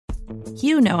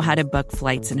You know how to book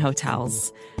flights and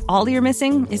hotels. All you're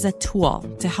missing is a tool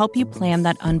to help you plan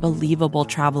that unbelievable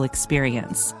travel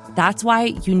experience. That's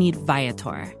why you need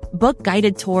Viator. Book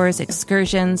guided tours,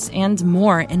 excursions, and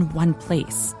more in one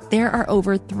place. There are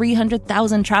over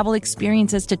 300,000 travel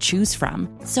experiences to choose from,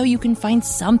 so you can find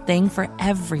something for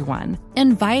everyone.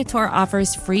 And Viator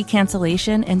offers free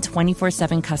cancellation and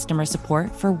 24/7 customer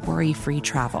support for worry-free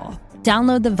travel.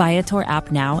 Download the Viator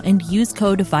app now and use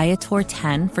code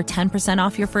Viator10 for 10%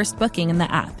 off your first booking in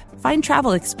the app. Find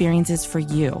travel experiences for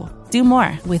you. Do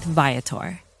more with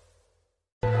Viator.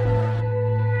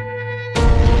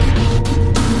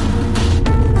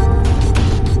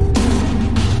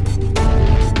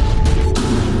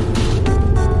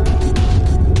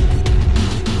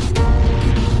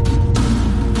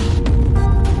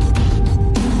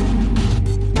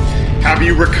 Have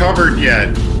you recovered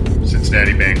yet,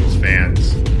 Cincinnati Bengals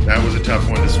fans? That was a tough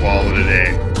one to swallow today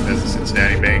as the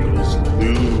Cincinnati Bengals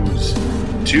lose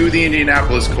to the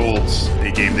Indianapolis Colts,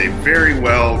 a game they very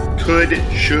well could,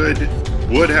 should,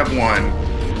 would have won,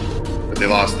 but they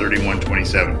lost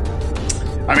 31-27.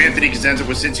 I'm Anthony Cosenza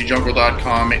with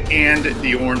CincyJungle.com and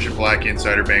the Orange and Black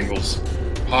Insider Bengals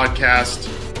podcast.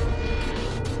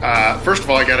 First of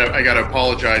all, I gotta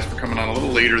apologize for coming on a little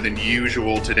later than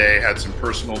usual today. Had some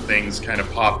personal things kind of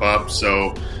pop up,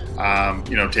 so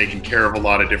taking care of a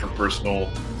lot of different personal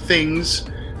things.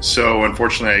 So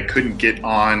unfortunately, I couldn't get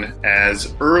on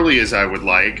as early as I would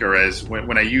like, or as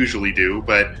when I usually do.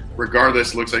 But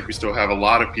regardless, it looks like we still have a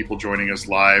lot of people joining us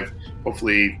live.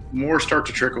 Hopefully, more start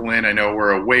to trickle in. I know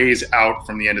we're a ways out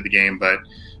from the end of the game, but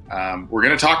we're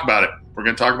going to talk about it. We're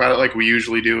going to talk about it like we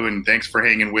usually do. And thanks for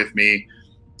hanging with me,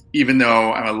 even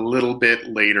though I'm a little bit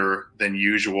later than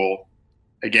usual.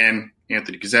 Again,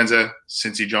 Anthony Cosenza,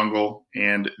 Cincy Jungle,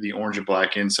 and the Orange and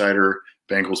Black Insider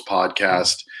Bengals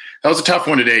podcast. That was a tough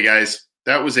one today, guys.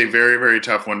 That was a very, very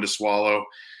tough one to swallow.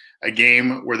 A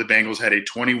game where the Bengals had a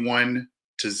 21-0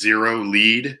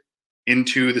 lead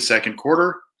into the second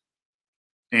quarter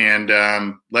and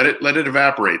let it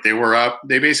evaporate. They were up.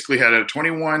 They basically had a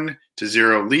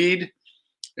 21-0 lead,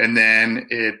 and then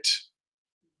it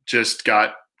just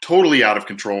got totally out of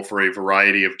control for a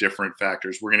variety of different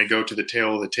factors. We're going to go to the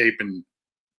tail of the tape in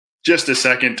just a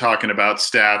second, talking about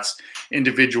stats,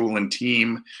 individual and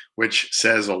team, which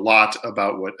says a lot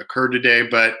about what occurred today.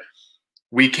 But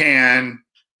we can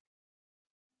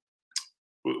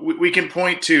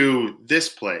point to this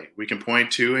play. We can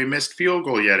point to a missed field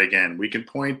goal yet again. We can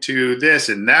point to this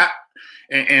and that.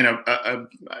 And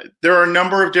there are a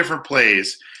number of different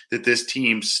plays that this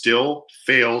team still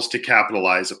fails to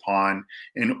capitalize upon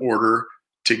in order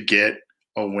to get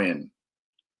a win.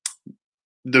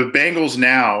 The Bengals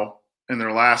now, in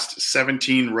their last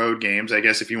 17 road games, I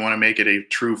guess if you want to make it a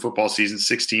true football season,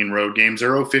 16 road games,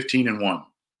 0-15-1.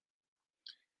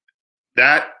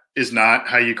 That is not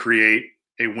how you create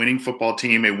a winning football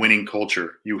team, a winning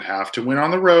culture. You have to win on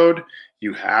the road.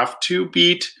 You have to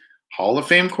beat Hall of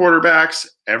Fame quarterbacks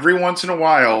every once in a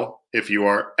while if you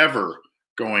are ever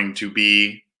going to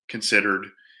be considered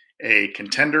a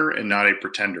contender and not a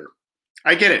pretender.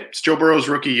 I get it. It's Joe Burrow's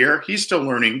rookie year. He's still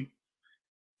learning.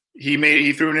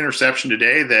 He threw an interception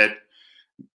today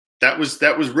that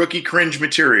was rookie cringe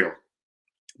material.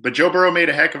 But Joe Burrow made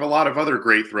a heck of a lot of other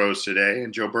great throws today,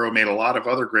 and Joe Burrow made a lot of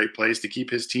other great plays to keep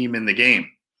his team in the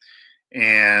game.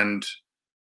 And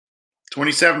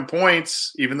 27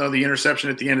 points, even though the interception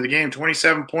at the end of the game,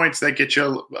 27 points, that gets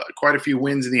you quite a few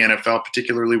wins in the NFL,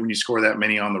 particularly when you score that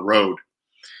many on the road.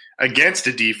 Against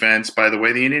a defense, by the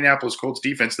way, the Indianapolis Colts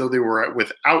defense, though they were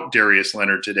without Darius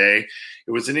Leonard today,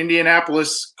 it was an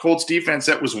Indianapolis Colts defense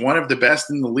that was one of the best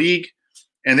in the league,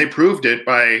 and they proved it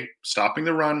by stopping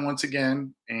the run once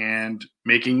again and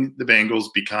making the Bengals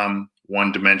become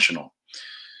one-dimensional.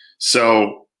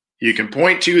 So you can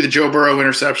point to the Joe Burrow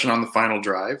interception on the final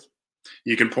drive.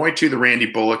 You can point to the Randy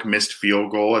Bullock missed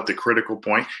field goal at the critical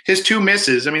point. His two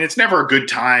misses, I mean, it's never a good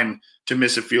time to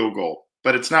miss a field goal,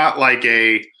 but it's not like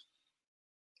a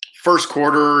first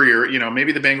quarter,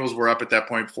 maybe the Bengals were up at that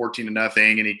point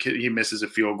 14-0, and he misses a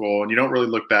field goal, and you don't really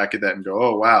look back at that and go,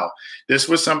 oh, wow, this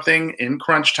was something in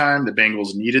crunch time. The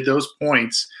Bengals needed those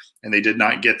points, and they did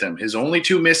not get them. His only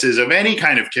two misses of any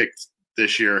kind of kick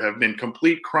this year have been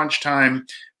complete crunch time,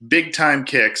 big-time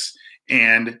kicks,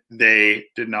 and he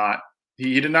did not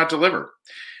deliver.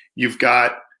 You've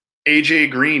got A.J.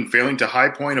 Green failing to high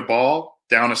point a ball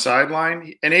down a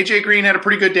sideline. And A.J. Green had a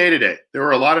pretty good day today. There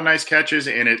were a lot of nice catches,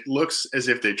 and it looks as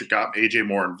if they got A.J.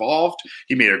 more involved.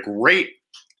 He made a great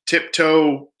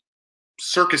tiptoe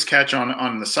circus catch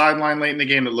on the sideline late in the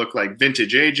game that looked like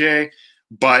vintage A.J.,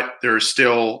 but there's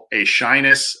still a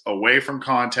shyness away from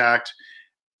contact.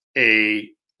 a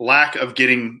lack of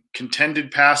getting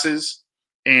contended passes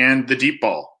and the deep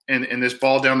ball. And this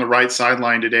ball down the right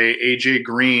sideline today, AJ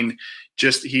Green,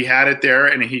 he had it there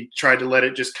and he tried to let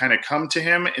it just kind of come to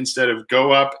him instead of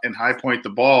go up and high point the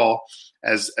ball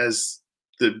as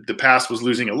the pass was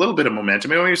losing a little bit of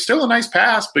momentum. I mean, it was still a nice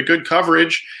pass, but good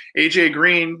coverage. AJ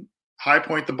Green, high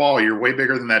point the ball. You're way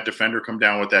bigger than that defender. Come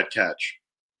down with that catch.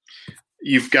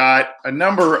 You've got a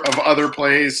number of other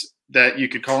plays that you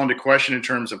could call into question in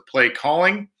terms of play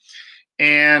calling,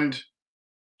 and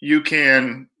you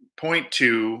can point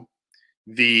to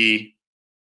the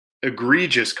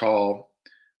egregious call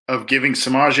of giving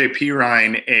Samaje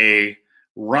Perine a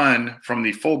run from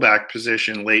the fullback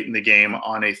position late in the game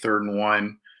on a 3rd and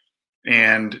 1.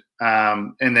 And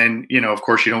then, of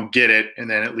course you don't get it. And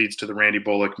then it leads to the Randy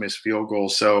Bullock missed field goal.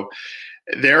 So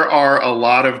there are a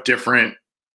lot of different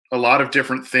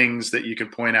things that you can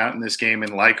point out in this game.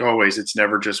 And like always, it's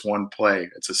never just one play.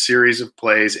 It's a series of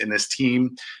plays, and this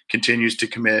team continues to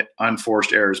commit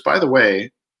unforced errors. By the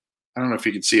way, I don't know if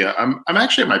you can see it. I'm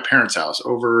actually at my parents' house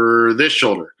over this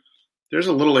shoulder. There's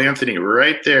a little Anthony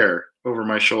right there over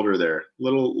my shoulder there.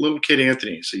 Little kid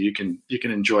Anthony. So you can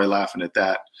enjoy laughing at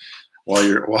that while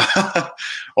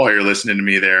you're listening to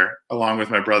me there, along with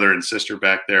my brother and sister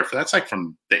back there. That's like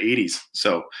from the 80s.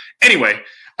 So anyway,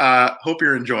 hope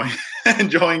you're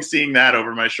enjoying seeing that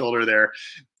over my shoulder there.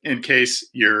 In case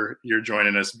you're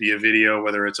joining us via video,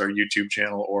 whether it's our YouTube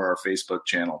channel or our Facebook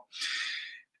channel.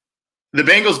 The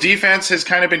Bengals defense has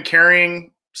kind of been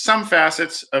carrying some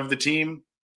facets of the team.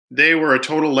 They were a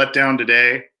total letdown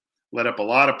today, let up a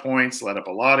lot of points, let up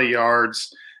a lot of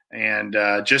yards, and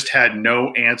just had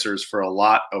no answers for a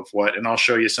lot of and I'll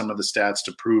show you some of the stats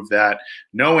to prove that.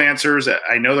 No answers.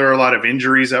 I know there are a lot of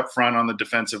injuries up front on the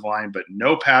defensive line, but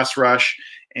no pass rush,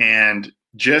 and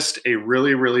just a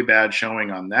really, really bad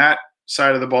showing on that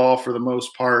side of the ball for the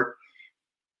most part.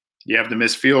 You have the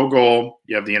missed field goal.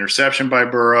 You have the interception by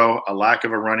Burrow, a lack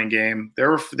of a running game. There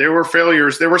were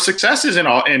failures. There were successes in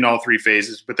all 3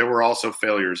 phases, but there were also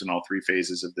failures in all 3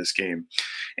 phases of this game.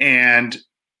 And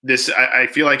I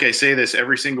feel like I say this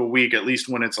every single week, at least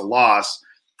when it's a loss.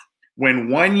 When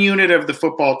one unit of the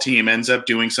football team ends up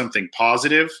doing something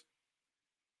positive,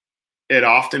 it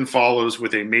often follows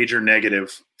with a major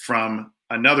negative from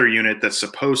another unit that's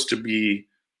supposed to be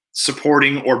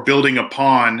supporting or building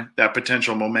upon that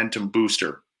potential momentum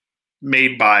booster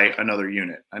made by another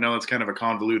unit. I know that's kind of a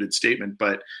convoluted statement,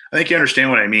 but I think you understand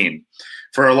what I mean.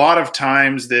 For a lot of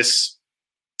times this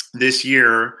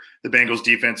year, the Bengals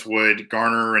defense would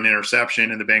garner an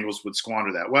interception and the Bengals would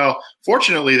squander that. Well,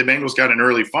 fortunately, the Bengals got an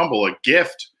early fumble, a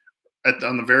gift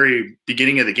on the very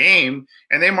beginning of the game,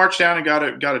 and they marched down and got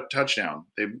a touchdown.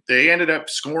 They ended up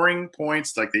scoring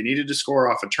points like they needed to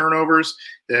score off of turnovers.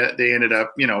 They ended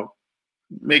up,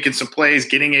 making some plays,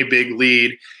 getting a big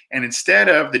lead. And instead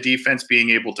of the defense being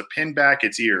able to pin back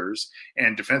its ears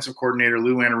and defensive coordinator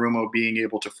Lou Anarumo being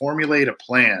able to formulate a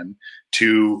plan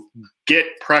to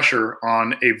get pressure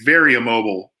on a very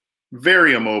immobile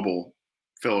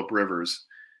Phillip Rivers,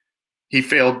 he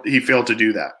failed to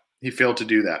do that.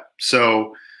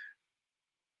 So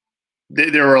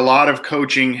there were a lot of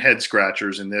coaching head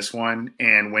scratchers in this one.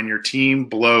 And when your team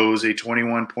blows a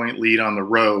 21-point lead on the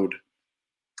road,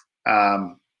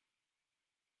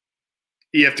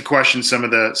 you have to question some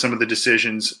of the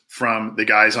decisions from the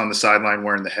guys on the sideline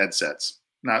wearing the headsets,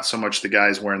 not so much the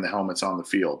guys wearing the helmets on the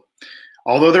field.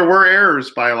 Although there were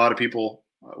errors by a lot of people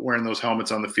wearing those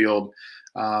helmets on the field,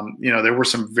 there were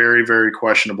some very, very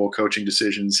questionable coaching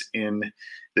decisions in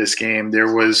this game.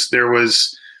 There was,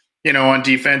 on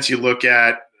defense, you look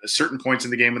at certain points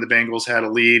in the game when the Bengals had a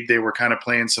lead, they were kind of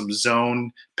playing some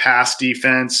zone pass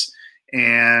defense.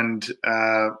 And,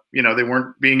 they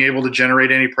weren't being able to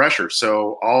generate any pressure.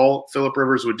 So all Phillip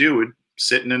Rivers would do would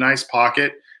sit in a nice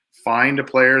pocket, find a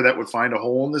player that would find a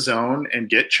hole in the zone and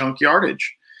get chunk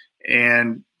yardage.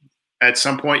 And at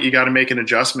some point, you got to make an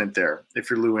adjustment there. If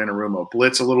you're Lou Anarumo,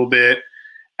 blitz a little bit,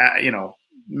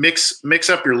 mix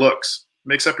up your looks.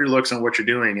 Mix up your looks on what you're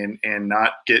doing and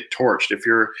not get torched. If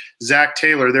you're Zach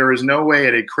Taylor, there is no way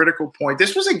at a critical point.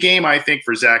 This was a game, I think,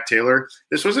 for Zach Taylor.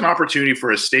 This was an opportunity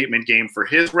for a statement game for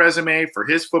his resume, for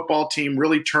his football team,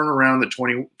 really turn around the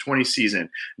 2020 season.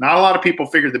 Not a lot of people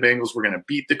figured the Bengals were going to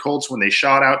beat the Colts when they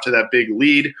shot out to that big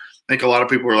lead. I think a lot of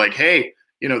people were like, hey,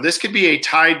 this could be a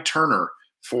tide turner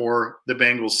for the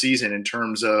Bengals season in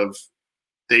terms of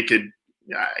they could,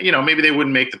 maybe they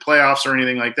wouldn't make the playoffs or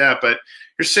anything like that, but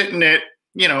you're sitting at,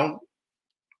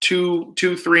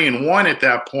 2-3-1 at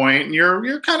that point, and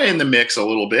you're kind of in the mix a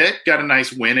little bit. Got a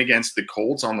nice win against the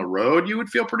Colts on the road. You would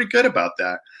feel pretty good about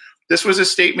that. this was a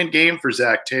statement game for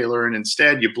Zach Taylor, and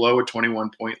instead you blow a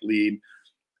 21-point lead.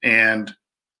 And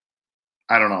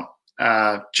I don't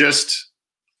know, just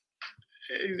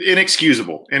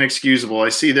inexcusable. I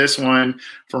see this one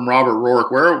from Robert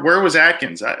Rourke. Where was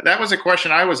Atkins? That was a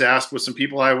question I was asked with some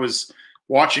people I was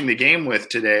watching the game with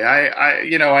today.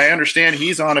 I understand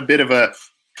he's on a bit of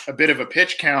a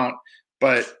pitch count,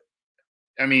 but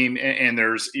I mean, and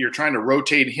you're trying to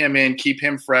rotate him in, keep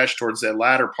him fresh towards the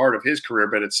latter part of his career.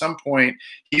 But at some point,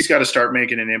 he's got to start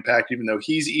making an impact, even though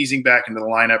he's easing back into the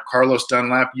lineup. Carlos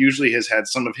Dunlap usually has had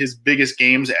some of his biggest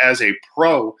games as a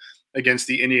pro against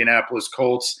the Indianapolis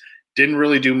Colts. Didn't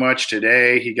really do much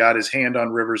today. He got his hand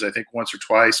on Rivers, I think, once or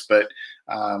twice, but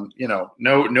no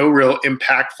real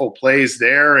impactful plays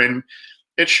there. And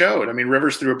it showed. I mean,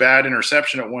 Rivers threw a bad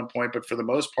interception at one point, but for the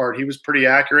most part, he was pretty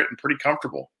accurate and pretty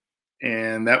comfortable.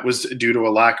 And that was due to a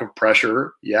lack of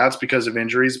pressure. Yeah, it's because of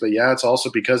injuries, but yeah, it's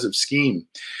also because of scheme.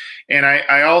 And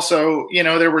I also,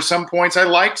 there were some points I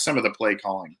liked some of the play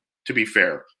calling, to be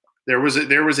fair. There was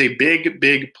a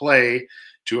big play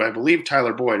to, I believe,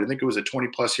 Tyler Boyd. I think it was a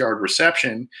 20-plus yard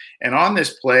reception. And on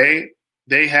this play,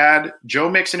 they had Joe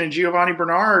Mixon and Giovanni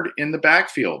Bernard in the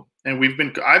backfield. And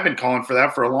I've been calling for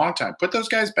that for a long time. Put those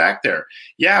guys back there.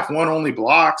 Yeah, if one only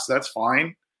blocks, that's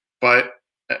fine. But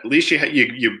at least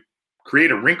you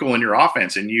create a wrinkle in your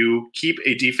offense and you keep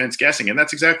a defense guessing. And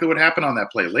that's exactly what happened on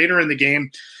that play. Later in the game,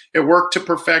 it worked to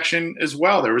perfection as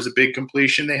well. There was a big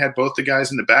completion. They had both the guys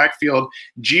in the backfield.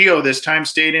 Gio this time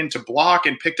stayed in to block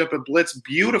and picked up a blitz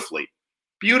beautifully.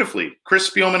 Chris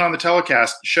Spielman on the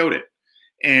telecast showed it.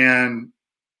 And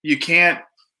you can't,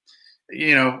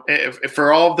 if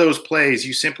for all of those plays,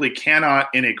 you simply cannot,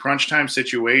 in a crunch time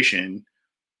situation,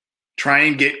 try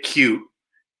and get cute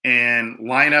and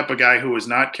line up a guy who has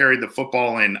not carried the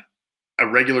football in a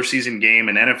regular season game,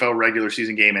 an NFL regular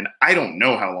season game, and I don't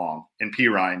know how long in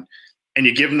Pirine, and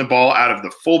you give him the ball out of the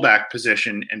fullback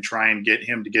position and try and get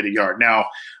him to get a yard. Now,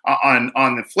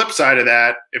 on the flip side of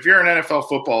that, if you're an NFL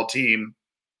football team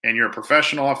and you're a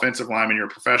professional offensive lineman, you're a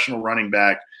professional running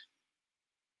back,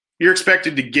 you're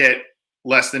expected to get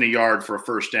less than a yard for a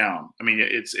first down. I mean,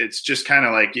 it's just kind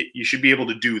of like you should be able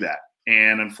to do that.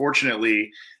 And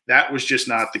unfortunately, that was just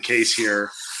not the case here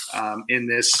in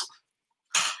this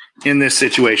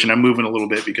situation. I'm moving a little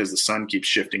bit because the sun keeps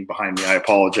shifting behind me. I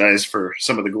apologize for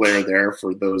some of the glare there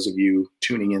for those of you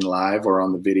tuning in live or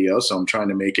on the video. So I'm trying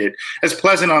to make it as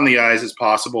pleasant on the eyes as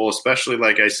possible, especially,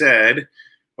 like I said,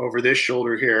 over this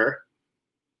shoulder here.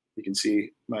 You can see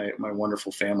my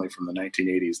wonderful family from the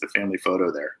 1980s, the family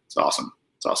photo there. It's awesome.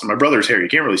 My brother's hair, you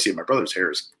can't really see it. My brother's hair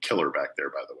is killer back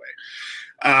there, by the way.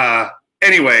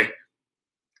 Anyway,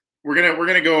 we're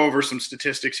gonna go over some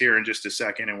statistics here in just a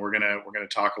second, and we're gonna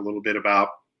talk a little bit about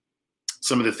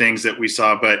some of the things that we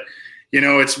saw. But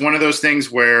it's one of those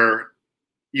things where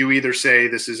you either say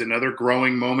this is another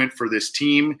growing moment for this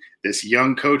team, this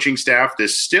young coaching staff,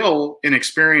 this still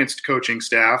inexperienced coaching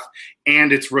staff,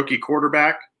 and its rookie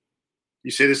quarterback.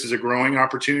 You say this is a growing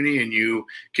opportunity, and you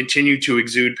continue to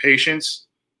exude patience,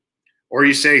 or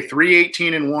you say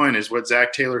 3-18-1 is what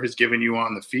Zach Taylor has given you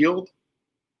on the field.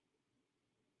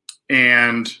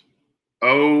 And,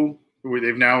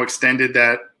 they've now extended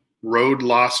that road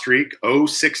loss streak,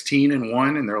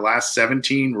 16-1 in their last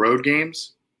 17 road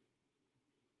games.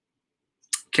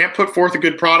 Can't put forth a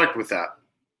good product with that.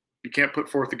 You can't put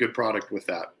forth a good product with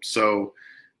that. So,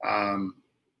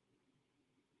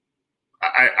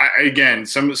 again,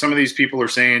 some of these people are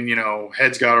saying,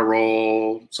 heads got to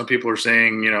roll. Some people are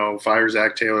saying, fire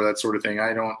Zach Taylor, that sort of thing.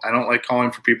 I don't like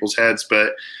calling for people's heads,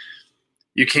 but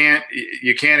you can't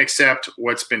accept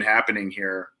what's been happening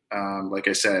here. Like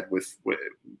I said, with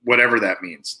whatever that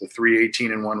means, the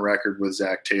 3-18-1 record with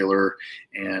Zach Taylor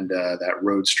and that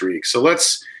road streak. So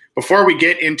before we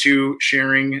get into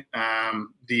sharing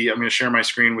I'm going to share my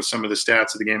screen with some of the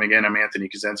stats of the game. Again, I'm Anthony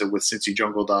Cosenza with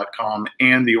CincyJungle.com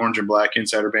and the Orange and Black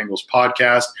Insider Bengals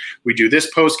podcast. We do this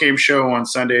post-game show on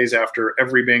Sundays after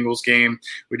every Bengals game.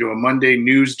 We do a Monday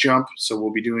news jump, so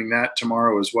we'll be doing that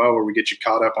tomorrow as well, where we get you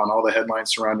caught up on all the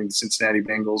headlines surrounding the Cincinnati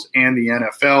Bengals and the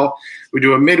NFL. We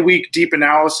do a midweek deep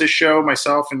analysis show,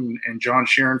 myself and John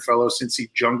Sheeran, fellow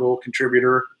Cincy Jungle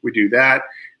contributor. We do that.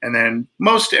 And then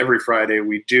most every Friday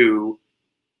we do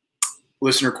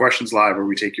Listener Questions Live, where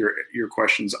we take your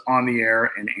questions on the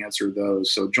air and answer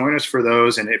those. So join us for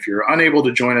those. And if you're unable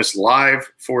to join us live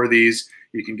for these,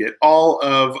 you can get all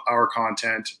of our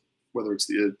content, whether it's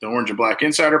the Orange and Black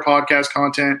Insider podcast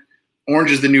content, Orange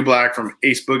is the New Black from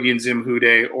Ace Boogie and Zim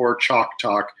Hude, or Chalk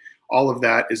Talk. All of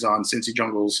that is on Cincy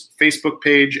Jungle's Facebook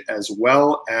page, as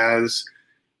well as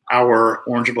our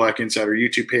Orange and Black Insider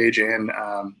YouTube page and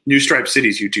New Stripe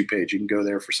City's YouTube page. You can go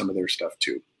there for some of their stuff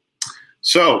too.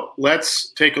 So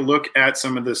let's take a look at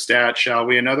some of the stats, shall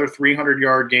we? Another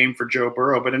 300-yard game for Joe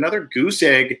Burrow, but another goose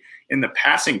egg in the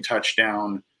passing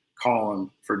touchdown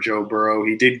column for Joe Burrow.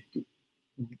 He did,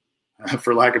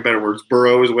 for lack of better words,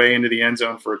 burrow his way into the end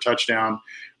zone for a touchdown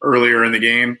earlier in the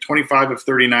game. 25 of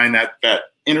 39. That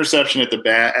interception at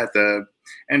the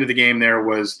end of the game there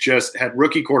was just had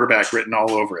rookie quarterback written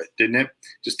all over it, didn't it?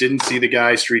 Just didn't see the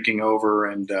guy streaking over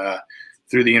and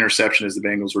threw the interception as the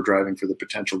Bengals were driving for the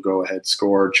potential go-ahead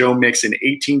score. Joe Mixon,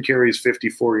 18 carries,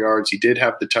 54 yards. He did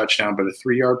have the touchdown, but a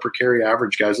 3-yard per carry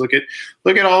average, guys. Look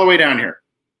at all the way down here.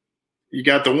 You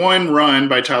got the one run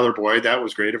by Tyler Boyd. That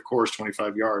was great. Of course,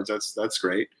 25 yards. That's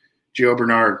great. Gio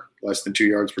Bernard, less than 2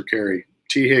 yards per carry.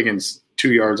 T. Higgins,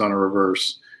 2 yards on a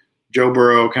reverse. Joe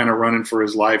Burrow kind of running for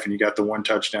his life, and you got the one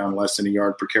touchdown, less than a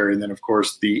yard per carry. And then, of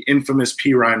course, the infamous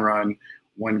P. Ryan run,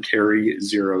 1 carry,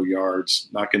 0 yards.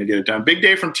 Not going to get it done. Big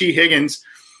day from T. Higgins,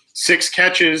 6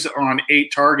 catches on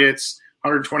 8 targets,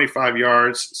 125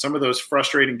 yards. Some of those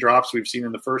frustrating drops we've seen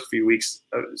in the first few weeks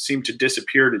seem to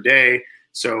disappear today.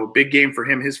 So big game for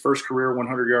him, his first career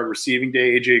 100-yard receiving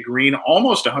day. A.J. Green,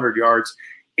 almost 100 yards,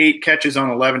 8 catches on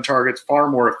 11 targets, far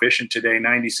more efficient today,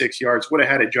 96 yards. Would have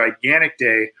had a gigantic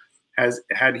day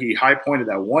had he high-pointed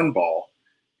that one ball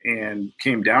and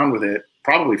came down with it,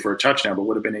 probably for a touchdown, but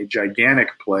would have been a gigantic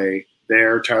play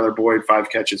there. Tyler Boyd, 5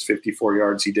 catches, 54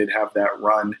 yards. He did have that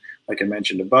run, like I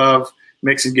mentioned above.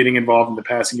 Mixon getting involved in the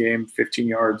passing game, 15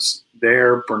 yards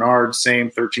there. Bernard,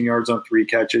 same, 13 yards on 3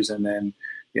 catches, and then,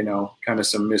 kind of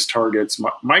some missed targets.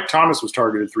 Mike Thomas was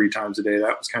targeted 3 times a day.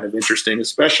 That was kind of interesting,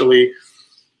 especially,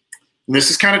 and this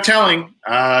is kind of telling,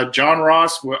 John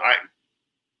Ross,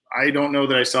 I don't know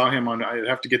that I saw him on – I'd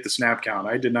have to get the snap count.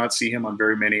 I did not see him on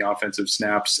very many offensive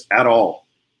snaps at all.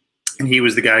 And he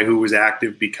was the guy who was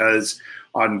active because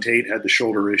Auden Tate had the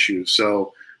shoulder issue.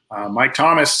 So Mike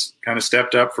Thomas kind of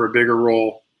stepped up for a bigger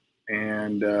role,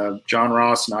 and John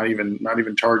Ross not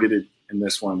even targeted in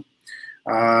this one.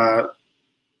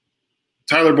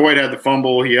 Tyler Boyd had the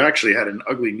fumble. He actually had an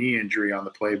ugly knee injury on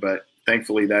the play, but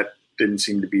thankfully that didn't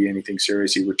seem to be anything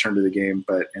serious. He returned to the game,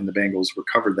 and the Bengals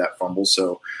recovered that fumble.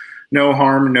 So no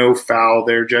harm, no foul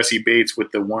there. Jesse Bates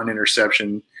with the 1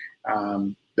 interception.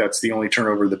 That's the only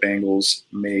turnover the Bengals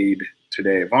made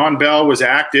today. Von Bell was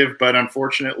active, but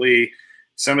unfortunately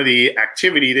some of the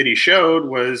activity that he showed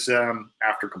was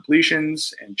after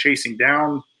completions and chasing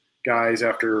down guys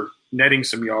after netting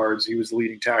some yards. He was the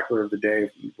leading tackler of the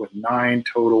day with 9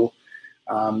 total.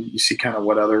 You see kind of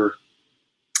what other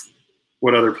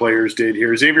players did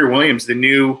here. Xavier Williams, the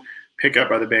new pickup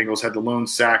by the Bengals, had the lone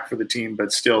sack for the team,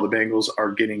 but still the Bengals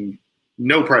are getting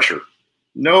no pressure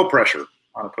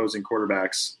on opposing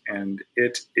quarterbacks, and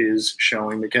it is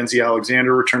showing. Mackenzie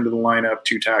Alexander returned to the lineup,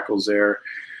 2 tackles there.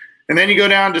 And then you go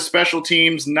down to special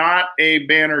teams, not a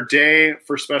banner day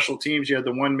for special teams. You had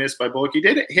the 1 miss by Bullock. He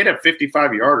did hit a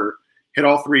 55-yarder, hit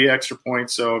all 3 extra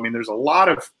points. So, there's a lot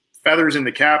of feathers in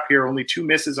the cap here, only 2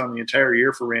 misses on the entire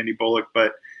year for Randy Bullock,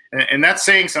 but and that's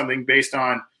saying something based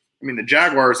on, the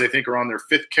Jaguars, I think, are on their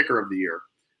 5th kicker of the year,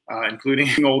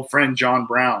 including old friend John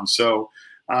Brown. So,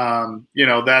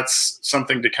 that's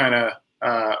something to kind of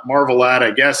marvel at,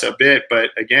 I guess, a bit. But,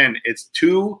 again, it's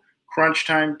 2 crunch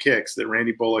time kicks that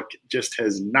Randy Bullock just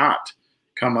has not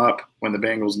come up when the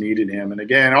Bengals needed him. And,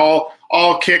 again, all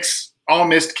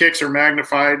missed kicks are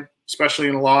magnified, especially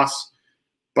in a loss.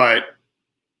 But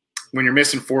when you're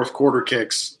missing fourth quarter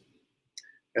kicks,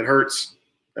 it hurts.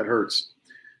 That hurts.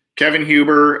 Kevin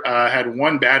Huber had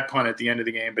 1 bad punt at the end of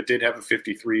the game, but did have a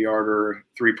 53-yarder,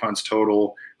 3 punts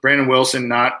total. Brandon Wilson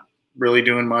not really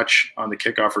doing much on the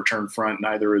kickoff return front.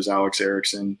 Neither is Alex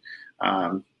Erickson,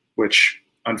 which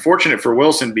unfortunate for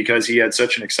Wilson because he had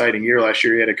such an exciting year last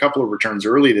year. He had a couple of returns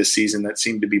early this season that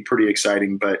seemed to be pretty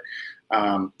exciting, but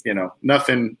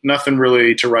nothing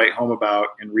really to write home about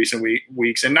in recent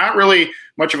weeks, and not really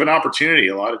much of an opportunity.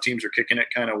 A lot of teams are kicking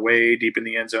it kind of way deep in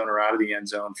the end zone or out of the end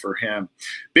zone for him.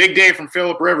 Big day from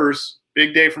Phillip Rivers.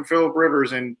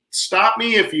 And stop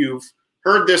me if you've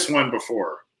heard this one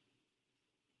before.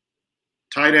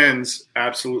 Tight ends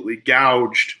absolutely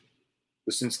gouged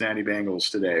the Cincinnati Bengals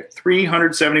today.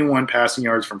 371 passing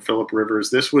yards from Phillip Rivers.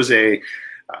 This was a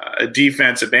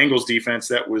Bengals defense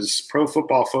that was Pro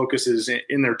Football Focus's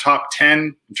in their top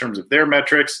 10 in terms of their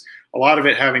metrics. A lot of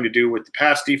it having to do with the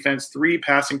pass defense, 3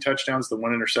 passing touchdowns, the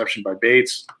 1 interception by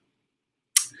Bates.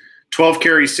 12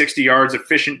 carries, 60 yards,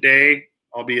 efficient day,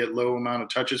 albeit low amount of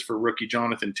touches for rookie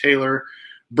Jonathan Taylor.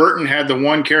 Burton had the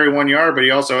 1 carry, 1 yard, but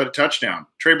he also had a touchdown.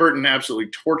 Trey Burton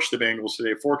absolutely torched the Bengals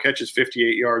today. 4 catches,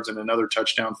 58 yards, and another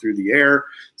touchdown through the air.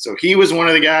 So he was one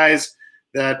of the guys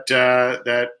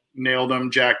that nailed him.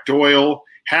 Jack Doyle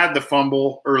had the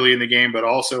fumble early in the game, but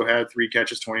also had 3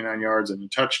 catches, 29 yards, and a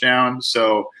touchdown.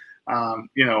 So,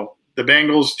 the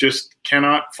Bengals just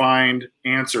cannot find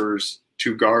answers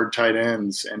to guard tight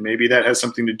ends, and maybe that has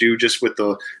something to do just with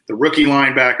the rookie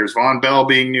linebackers, Von Bell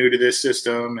being new to this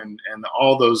system, and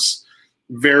all those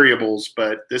variables.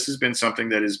 But this has been something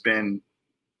that has been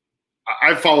 –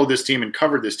 I've followed this team and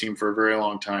covered this team for a very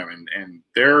long time, and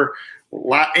their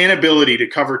inability to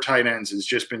cover tight ends has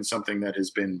just been something that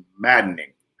has been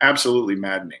maddening, absolutely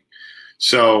maddening.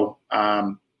 So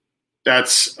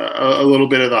that's a little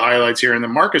bit of the highlights here. And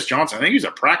then Marcus Johnson, I think he's a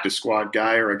practice squad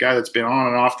guy or a guy that's been on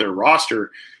and off their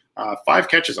roster. 5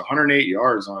 catches, 108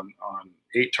 yards on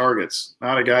 8 targets.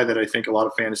 Not a guy that I think a lot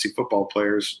of fantasy football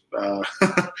players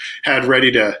had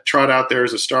ready to trot out there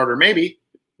as a starter. Maybe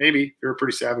you're a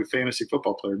pretty savvy fantasy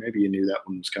football player. Maybe you knew that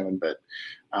one was coming. But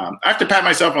I have to pat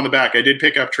myself on the back. I did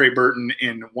pick up Trey Burton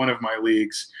in one of my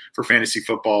leagues for fantasy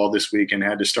football this week and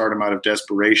had to start him out of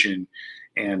desperation.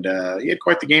 And he had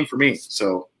quite the game for me.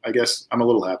 So I guess I'm a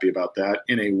little happy about that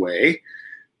in a way.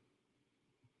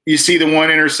 You see the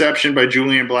 1 interception by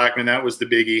Julian Blackmon. That was the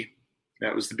biggie.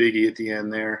 That was the biggie at the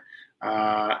end there.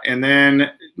 And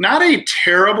then not a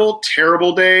terrible,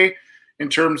 terrible day in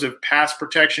terms of pass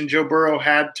protection. Joe Burrow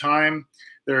had time.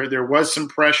 There was some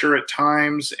pressure at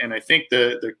times, and I think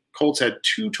the Colts had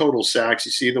 2 total sacks.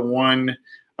 You see the one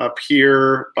up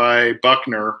here by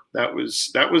Buckner. That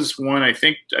was one. I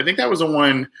think that was the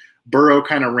one Burrow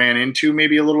kind of ran into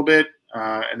maybe a little bit.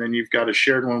 And then you've got a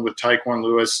shared one with Tyquan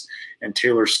Lewis and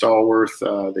Taylor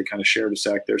Stallworth. They kind of shared a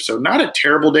sack there. So not a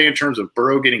terrible day in terms of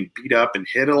Burrow getting beat up and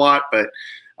hit a lot, but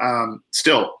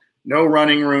still no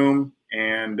running room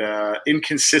and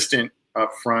inconsistent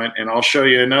up front. And I'll show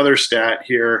you another stat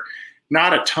here.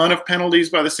 Not a ton of penalties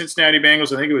by the Cincinnati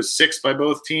Bengals. I think it was 6 by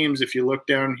both teams. If you look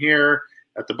down here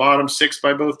at the bottom, 6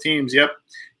 by both teams. Yep.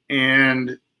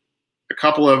 And a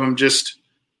couple of them just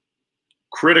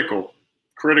critical.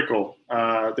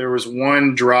 There was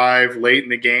one drive late in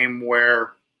the game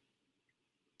where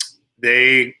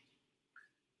they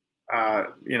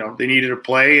needed a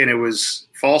play, and it was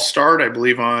false start, I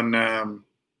believe, on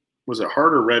was it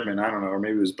Hart or Redmond? I don't know, or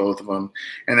maybe it was both of them.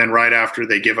 And then right after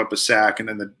they give up a sack, and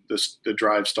then the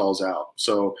drive stalls out.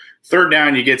 So 3rd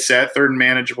down, you get set, 3rd and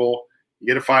manageable. You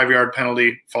get a 5-yard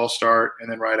penalty, false start, and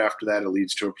then right after that, it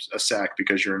leads to a sack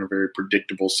because you're in a very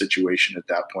predictable situation at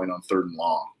that point on 3rd and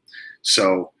long.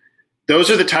 So those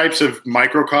are the types of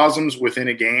microcosms within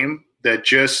a game that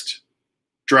just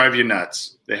drive you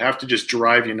nuts. They have to just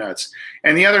drive you nuts.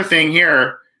 And the other thing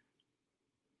here,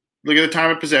 look at the time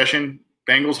of possession.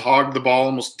 Bengals hogged the ball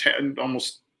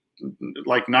almost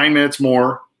like 9 minutes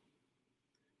more.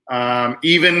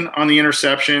 Even on the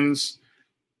interceptions,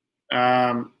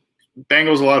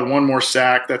 Bengals allowed 1 more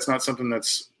sack. That's not something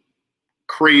that's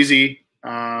crazy.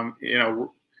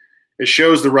 It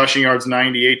shows the rushing yards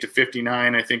 98 to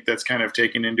 59. I think that's kind of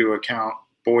taken into account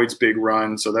Boyd's big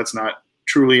run, so that's not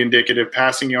truly indicative.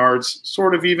 Passing yards,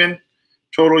 sort of even.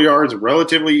 Total yards,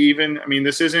 relatively even. I mean,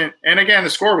 this isn't – and again, the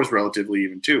score was relatively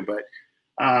even too. But,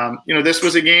 this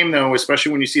was a game, though,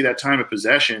 especially when you see that time of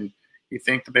possession, you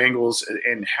think the Bengals –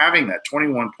 and having that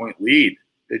 21-point lead,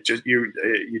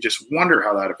 you just wonder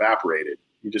how that evaporated.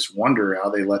 You just wonder how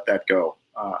they let that go.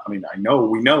 We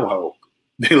know how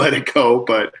they let it go,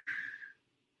 but –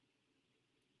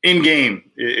 in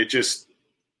game,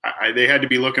 they had to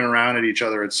be looking around at each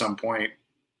other at some point,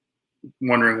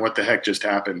 wondering what the heck just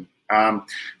happened.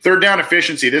 3rd down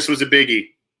efficiency, this was a biggie.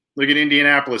 Look at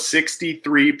Indianapolis,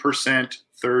 63%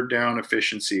 3rd down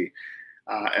efficiency.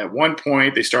 At one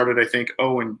point, they started, I think,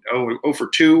 0 for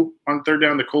 2 on 3rd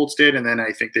down, the Colts did, and then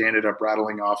I think they ended up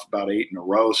rattling off about 7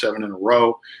 in a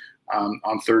row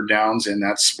on 3rd downs, and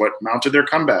that's what mounted their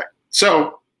comeback.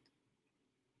 So,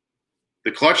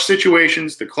 the clutch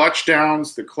situations, the clutch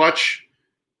downs, the clutch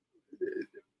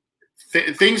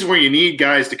things where you need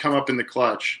guys to come up in the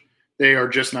clutch, they are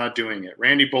just not doing it.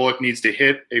 Randy Bullock needs to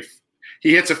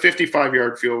he hits a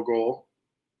 55-yard field goal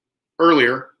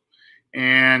earlier,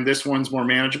 and this one's more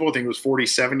manageable. I think it was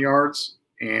 47 yards,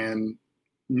 and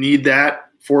need that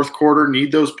 4th quarter,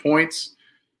 need those points.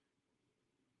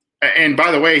 And by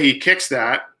the way, he kicks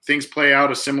that. Things play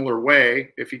out a similar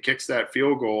way if he kicks that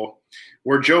field goal.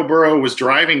 Where Joe Burrow was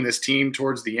driving this team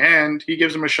towards the end, he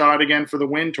gives them a shot again for the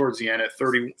win towards the end at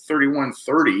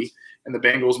 31-30, and the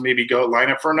Bengals maybe go line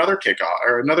up for another kickoff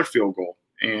or another field goal.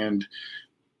 And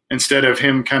instead of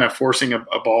him kind of forcing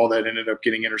a ball that ended up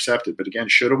getting intercepted. But again,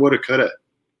 shoulda, woulda, coulda.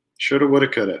 Shoulda, woulda,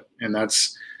 coulda. And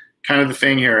that's kind of the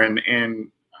thing here.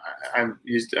 And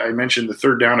I mentioned the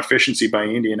third down efficiency by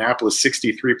Indianapolis,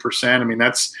 63%. I mean,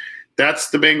 that's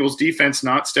the Bengals defense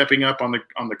not stepping up on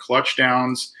the clutch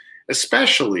downs,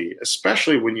 especially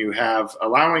when you have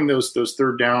allowing those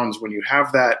third downs when you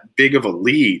have that big of a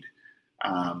lead.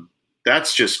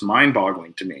 That's just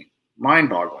mind-boggling to me.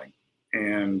 Mind-boggling.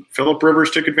 And Phillip Rivers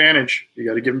took advantage. You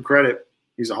got to give him credit.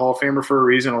 He's a Hall of Famer for a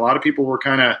reason. A lot of people were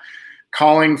kind of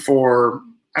calling for,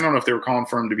 I don't know if they were calling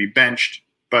for him to be benched,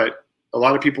 but a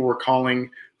lot of people were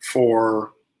calling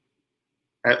for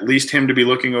at least him to be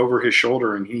looking over his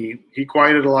shoulder, and he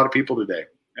quieted a lot of people today.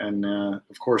 And,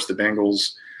 of course, the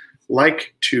Bengals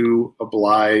like to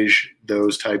oblige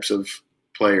those types of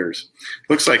players.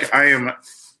 Looks like I am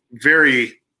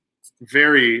very,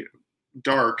 very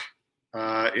dark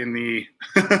in the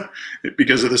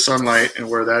because of the sunlight and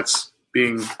where that's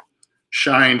being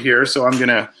shined here. So I'm going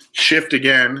to shift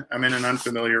again. I'm in an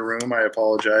unfamiliar room. I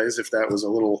apologize if that was a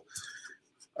little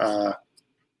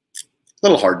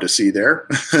hard to see there.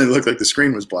 It looked like the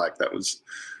screen was black. That was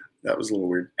a little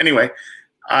weird. Anyway,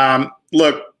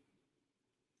 look,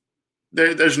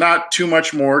 there's not too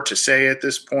much more to say at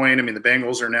this point. I mean, the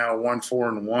Bengals are now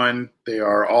 1-4-1. They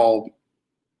are all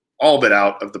but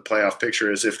out of the playoff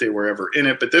picture as if they were ever in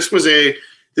it. But this was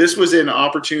an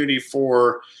opportunity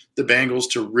for the Bengals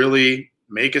to really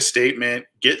make a statement,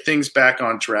 get things back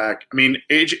on track. I mean,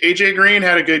 AJ Green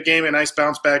had a good game, a nice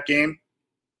bounce back game.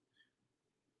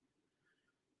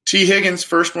 T. Higgins,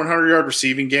 first 100-yard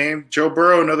receiving game. Joe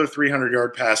Burrow, another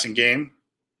 300-yard passing game.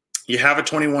 You have a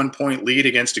 21-point lead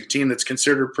against a team that's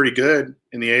considered pretty good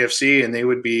in the AFC, and they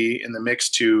would be in the mix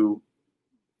to,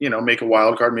 make a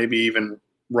wild card, maybe even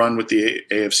run with the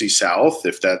AFC South,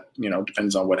 if that,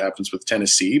 depends on what happens with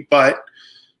Tennessee. But,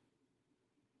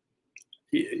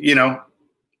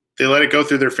 they let it go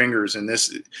through their fingers. And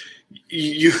this,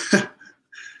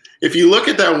 if you look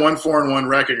at that 1-4-1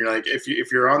 record, you're like,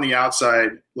 if you're on the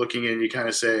outside looking in, you kind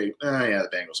of say, yeah, the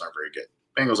Bengals aren't very good.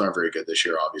 Bengals aren't very good this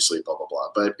year, obviously, blah, blah, blah.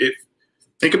 But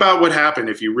think about what happened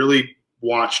if you really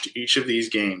watched each of these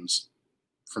games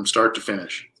from start to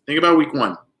finish. Think about week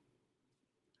 1.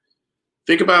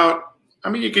 Think about,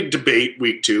 you could debate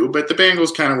week 2, but the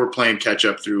Bengals kind of were playing catch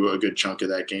up through a good chunk of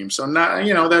that game. So not,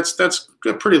 that's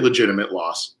a pretty legitimate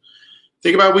loss.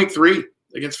 Think about week 3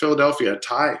 against Philadelphia, a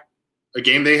tie. A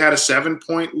game they had a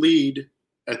 7-point lead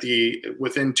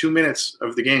within 2 minutes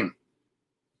of the game.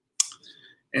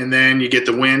 And then you get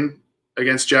the win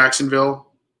against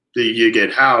Jacksonville. You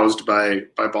get housed by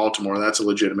Baltimore. That's a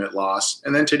legitimate loss.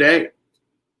 And then today,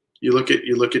 you look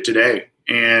at today,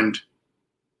 and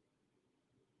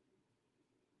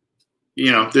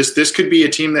this could be a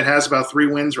team that has about 3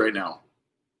 wins right now.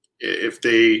 If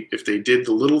they did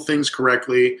the little things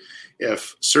correctly,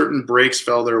 if certain breaks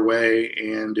fell their way,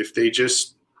 and if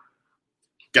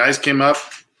guys came up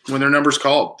when their number's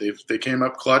called, they came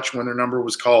up clutch when their number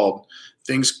was called,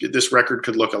 this record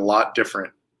could look a lot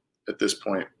different at this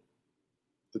point.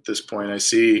 I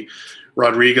see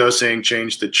Rodrigo saying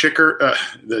change the kicker.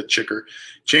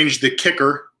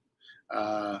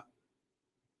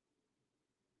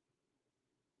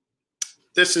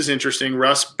 This is interesting.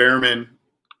 Russ Behrman,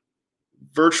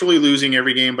 virtually losing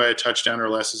every game by a touchdown or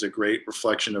less is a great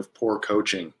reflection of poor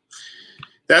coaching.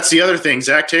 That's the other thing.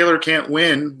 Zach Taylor can't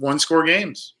win one-score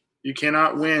games. You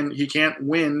cannot win. He can't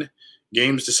win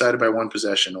games decided by one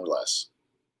possession or less.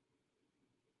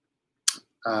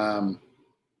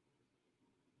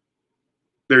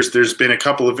 There's been a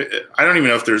couple of – I don't even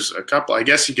know if there's a couple. I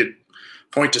guess you could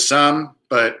point to some,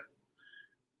 but,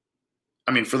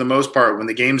 for the most part, when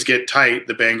the games get tight,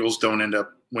 the Bengals don't end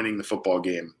up winning the football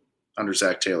game under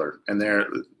Zach Taylor. And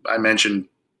I mentioned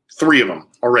 3 of them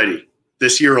already.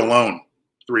 This year alone,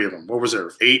 3 of them. What was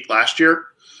there, 8 last year?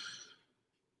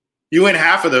 You win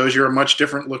half of those, you're a much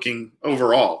different looking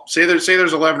overall. Say there's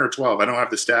 11 or 12. I don't have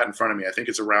the stat in front of me. I think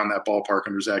it's around that ballpark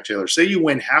under Zach Taylor. Say you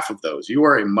win half of those. You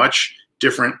are a much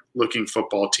different looking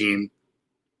football team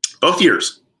both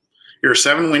years. You're a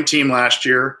 7-win team last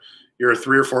year. You're a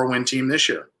 3 or 4-win team this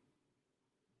year,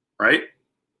 right?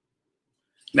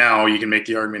 Now you can make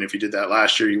the argument if you did that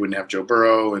last year, you wouldn't have Joe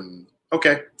Burrow, and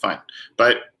okay, fine.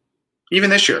 But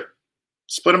even this year,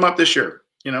 split them up this year.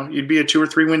 You'd be a 2 or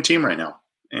 3-win team right now,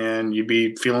 and you'd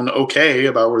be feeling okay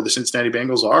about where the Cincinnati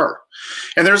Bengals are.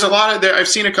 And there's a lot of I've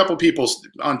seen a couple people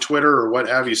on Twitter or what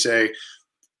have you say,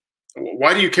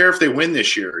 why do you care if they win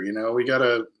this year? We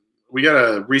gotta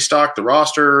restock the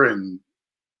roster, and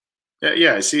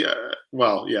yeah, I see.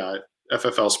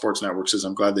 FFL Sports Network says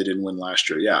I'm glad they didn't win last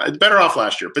year. Yeah, it's better off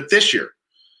last year, but this year,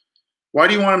 why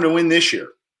do you want them to win this year?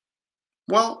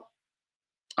 Well,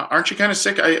 Aren't you kind of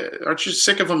sick? Aren't you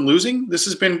sick of them losing? This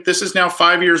is now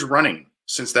 5 years running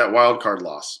since that wild card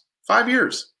loss. 5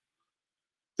 years.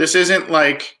 This isn't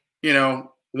like,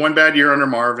 one bad year under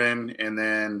Marvin, and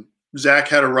then Zach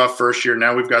had a rough first year.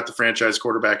 Now we've got the franchise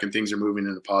quarterback and things are moving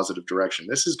in a positive direction.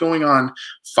 This is going on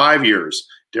 5 years.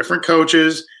 Different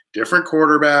coaches, different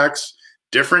quarterbacks,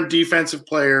 different defensive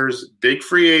players, big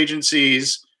free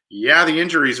agencies. Yeah, the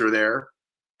injuries are there,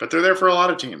 but they're there for a lot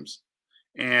of teams.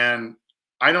 And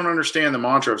I don't understand the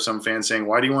mantra of some fans saying,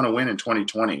 why do you want to win in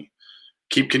 2020?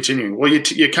 Keep continuing. Well,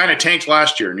 you kind of tanked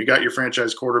last year, and you got your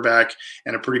franchise quarterback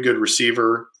and a pretty good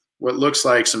receiver, what looks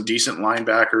like some decent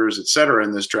linebackers, et cetera,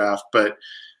 in this draft. But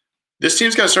this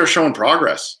team's got to start showing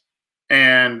progress.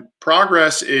 And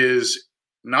progress is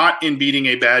not in beating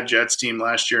a bad Jets team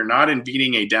last year, not in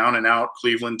beating a down-and-out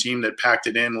Cleveland team that packed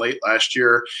it in late last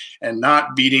year, and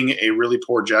not beating a really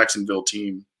poor Jacksonville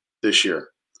team this year.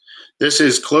 This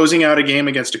is closing out a game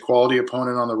against a quality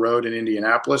opponent on the road in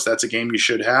Indianapolis. That's a game you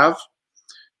should have.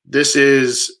 This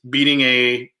is beating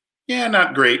a,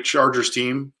 not great Chargers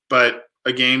team, but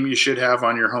a game you should have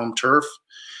on your home turf.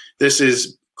 This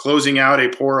is closing out a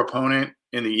poor opponent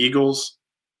in the Eagles.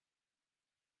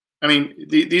 I mean,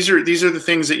 these are the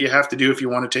things that you have to do if you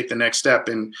want to take the next step.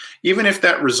 And even if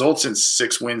that results in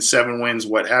 6 wins, 7 wins,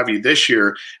 what have you this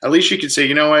year, at least you could say,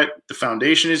 you know what, the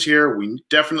foundation is here. We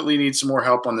definitely need some more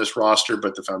help on this roster,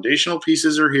 but the foundational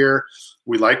pieces are here.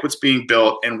 We like what's being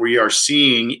built, and we are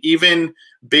seeing even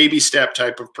baby step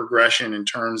type of progression in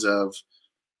terms of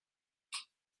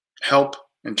help,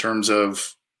 in terms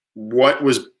of what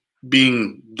was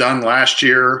being done last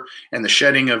year and the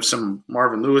shedding of some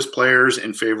Marvin Lewis players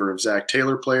in favor of Zach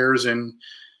Taylor players. And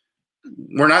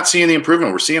we're not seeing the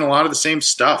improvement. We're seeing a lot of the same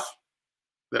stuff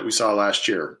that we saw last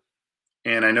year.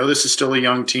 And I know this is still a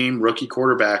young team, rookie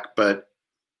quarterback, but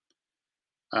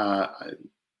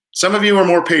some of you are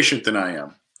more patient than I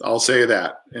am. I'll say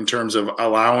that in terms of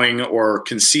allowing or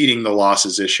conceding the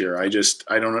losses this year. I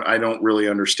don't really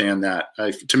understand that.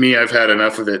 To me, I've had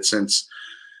enough of it since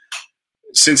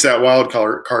that wild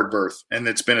card berth, and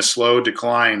it's been a slow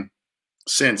decline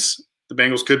since. The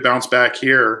Bengals could bounce back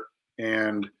here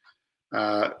and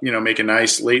make a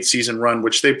nice late season run,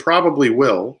 which they probably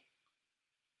will,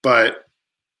 but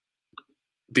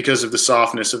because of the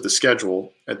softness of the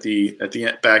schedule at the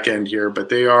back end here, but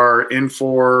they are in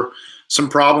for some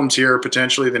problems here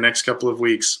potentially the next couple of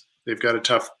weeks. They've got a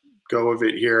tough go of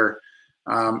it here.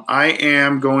 I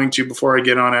am going to, before I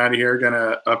get on out of here, going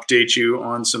to update you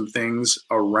on some things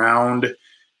around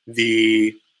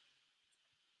the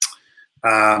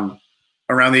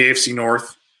AFC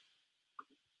North.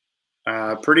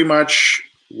 Pretty much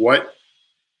what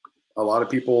a lot of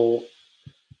people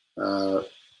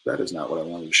that is not what I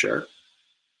wanted to share.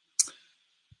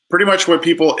 Pretty much what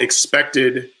people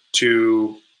expected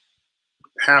to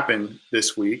happen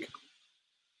this week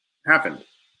happened.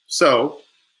 So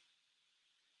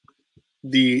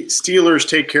the Steelers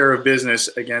take care of business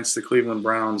against the Cleveland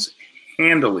Browns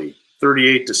handily,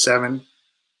 38-7,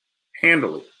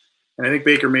 handily. And I think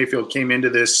Baker Mayfield came into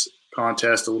this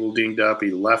contest a little dinged up. He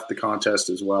left the contest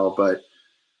as well, but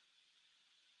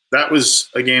that was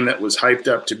a game that was hyped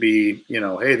up to be,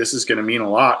 hey, this is going to mean a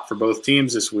lot for both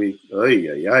teams this week.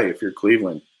 If you're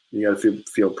Cleveland, you got to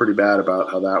feel pretty bad about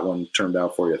how that one turned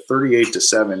out for you.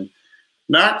 38-7.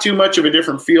 Not too much of a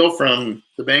different feel from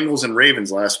the Bengals and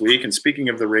Ravens last week. And speaking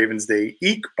of the Ravens, they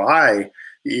eke by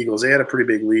the Eagles. They had a pretty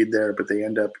big lead there, but they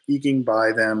end up eking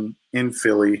by them in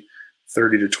Philly,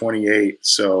 30-28.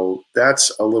 So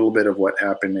that's a little bit of what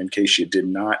happened in case you did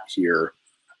not hear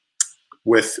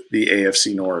with the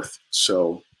AFC North.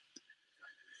 So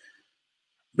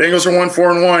Bengals are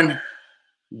 1-4-1,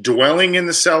 dwelling in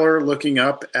the cellar, looking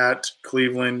up at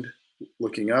Cleveland,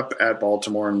 looking up at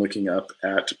Baltimore, and looking up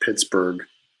at Pittsburgh.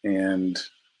 And,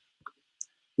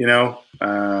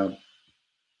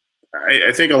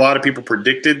 I think a lot of people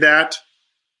predicted that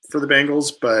for the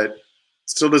Bengals, but it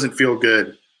still doesn't feel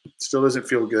good.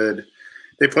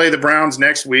 They play the Browns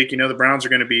next week. The Browns are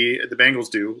going to be – the Bengals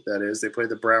do, that is. They play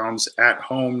the Browns at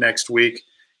home next week.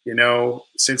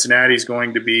 Cincinnati's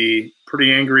going to be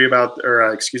pretty angry about –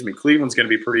 Cleveland's going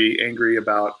to be pretty angry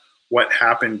about what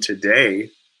happened today.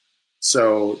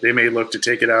 So they may look to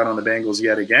take it out on the Bengals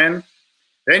yet again.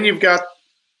 Then you've got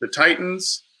the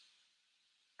Titans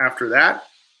after that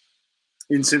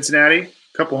in Cincinnati. A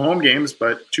couple home games,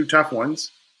 but 2 tough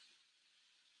ones.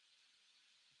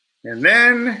 And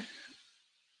then –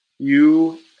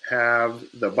 you have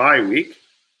the bye week.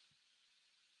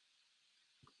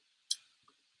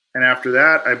 And after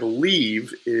that, I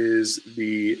believe, is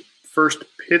the first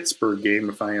Pittsburgh game,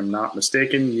 if I am not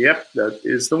mistaken. Yep, that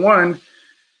is the one.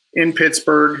 in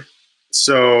Pittsburgh.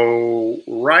 So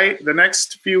the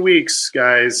next few weeks,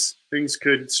 guys, things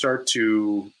could start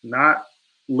to not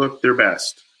look their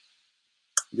best.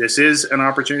 This is an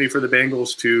opportunity for the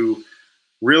Bengals to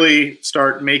really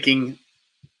start making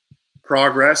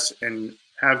progress and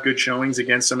have good showings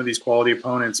against some of these quality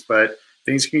opponents, but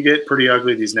things can get pretty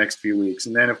ugly these next few weeks.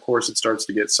 And then, of course, it starts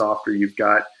to get softer. You've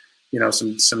got,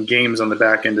 some games on the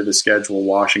back end of the schedule,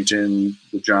 Washington,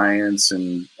 the Giants,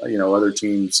 and, other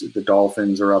teams. The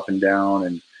Dolphins are up and down,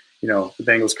 and, the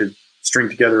Bengals could string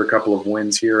together a couple of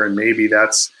wins here, and maybe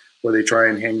that's where they try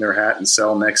and hang their hat and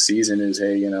sell next season is,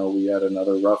 hey, we had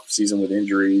another rough season with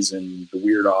injuries and the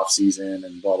weird off season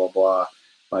and blah, blah, blah.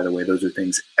 By the way, those are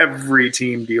things every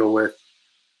team deal with.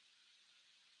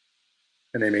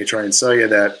 And they may try and sell you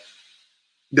that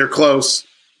they're close,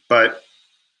 but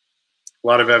a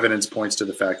lot of evidence points to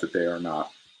the fact that they are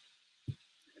not.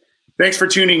 Thanks for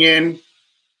tuning in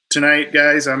tonight,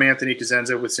 guys. I'm Anthony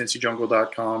Cosenza with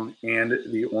CincyJungle.com and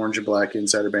the Orange and Black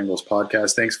Insider Bengals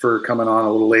podcast. Thanks for coming on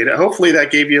a little late. Hopefully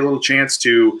that gave you a little chance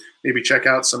to maybe check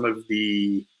out some of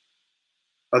the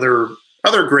other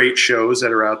great shows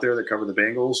that are out there that cover the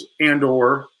Bengals and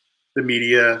or the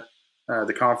media,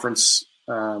 the conference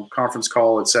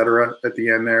call, etc. at the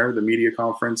end there, the media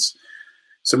conference.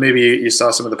 So maybe you saw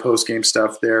some of the post-game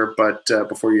stuff there, but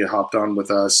before you hopped on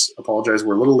with us, apologize.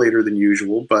 We're a little later than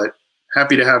usual, but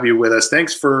happy to have you with us.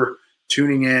 Thanks for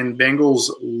tuning in.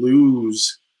 Bengals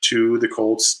lose to the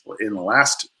Colts in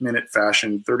last-minute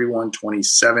fashion,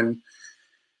 31-27.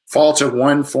 Fall to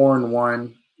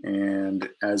 1-4-1. And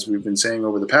as we've been saying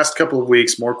over the past couple of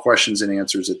weeks, more questions than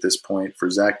answers at this point for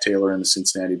Zach Taylor and the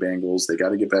Cincinnati Bengals. They got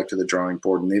to get back to the drawing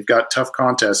board, and they've got tough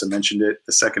contests. I mentioned it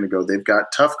a second ago. They've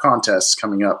got tough contests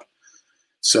coming up.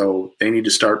 So they need to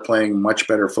start playing much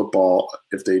better football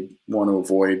if they want to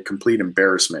avoid complete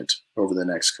embarrassment over the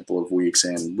next couple of weeks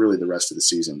and really the rest of the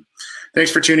season. Thanks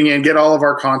for tuning in. Get all of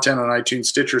our content on iTunes,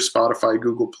 Stitcher, Spotify,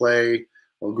 Google Play,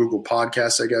 or Google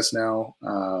Podcasts, I guess now,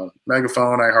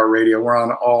 Megaphone, iHeartRadio. We're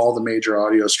on all the major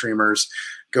audio streamers.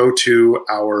 Go to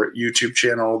our YouTube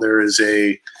channel. There is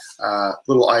a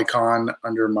little icon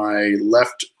under my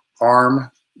left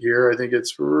arm here. I think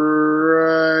it's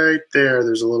right there.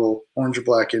 There's a little Orange and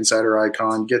Black Insider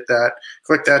icon. Get that.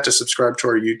 Click that to subscribe to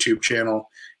our YouTube channel.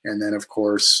 And then, of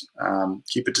course,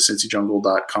 keep it to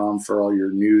CincyJungle.com for all your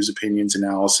news, opinions,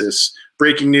 analysis,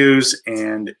 breaking news,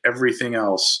 and everything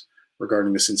else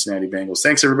regarding the Cincinnati Bengals.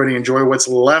 Thanks, everybody. Enjoy what's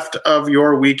left of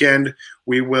your weekend.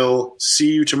 We will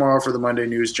see you tomorrow for the Monday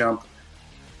News Jump.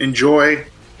 Enjoy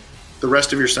the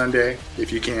rest of your Sunday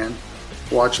if you can.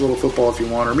 Watch a little football if you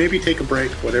want, or maybe take a break,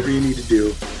 whatever you need to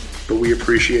do. But we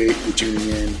appreciate you tuning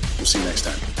in. We'll see you next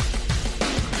time.